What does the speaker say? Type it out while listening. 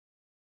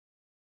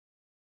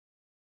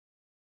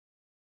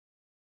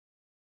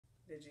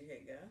Did you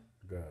hit go?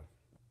 Go.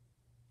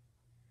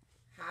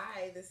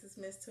 Hi, this is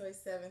Miss Toy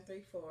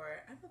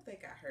 734. I don't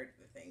think I heard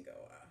the thing go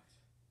off.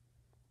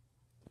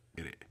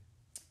 Get it.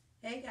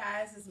 Hey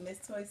guys, it's Miss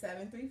Toy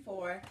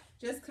 734.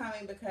 Just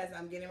coming because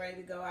I'm getting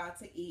ready to go out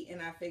to eat,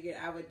 and I figured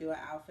I would do an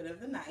outfit of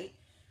the night.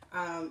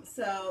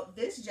 So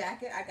this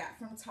jacket I got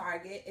from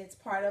Target. It's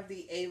part of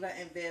the Ava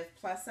and Viv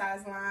plus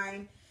size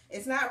line.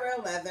 It's not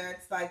real leather.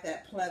 It's like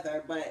that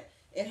pleather, but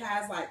it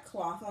has like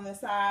cloth on the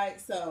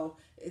side, so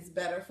it's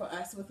better for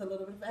us with a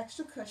little bit of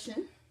extra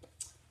cushion.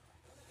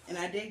 And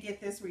I did get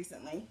this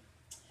recently.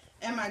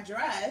 And my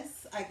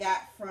dress I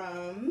got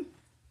from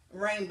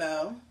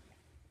Rainbow.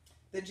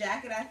 The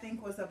jacket I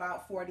think was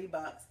about 40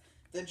 bucks.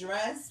 The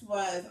dress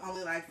was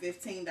only like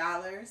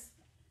 $15.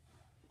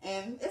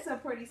 And it's a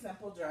pretty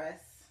simple dress.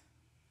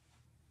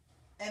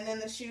 And then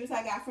the shoes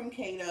I got from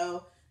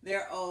Kato.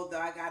 They're old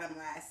though. I got them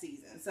last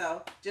season.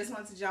 So just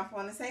wanted to jump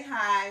on and say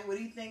hi. What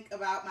do you think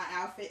about my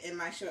outfit and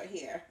my short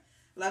hair?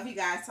 Love you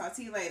guys. Talk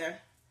to you later.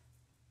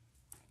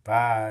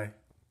 Bye.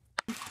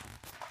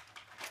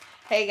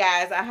 Hey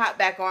guys, I hopped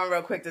back on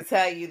real quick to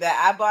tell you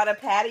that I bought a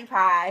patty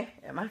pie.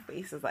 And my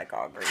face is like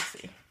all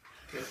greasy.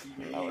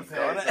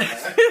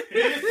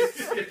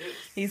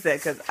 He said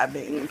because I've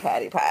been eating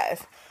patty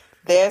pies.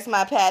 There's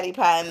my patty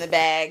pie in the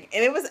bag.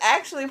 And it was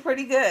actually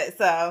pretty good.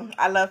 So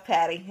I love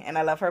Patty and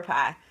I love her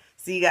pie.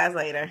 See you guys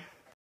later.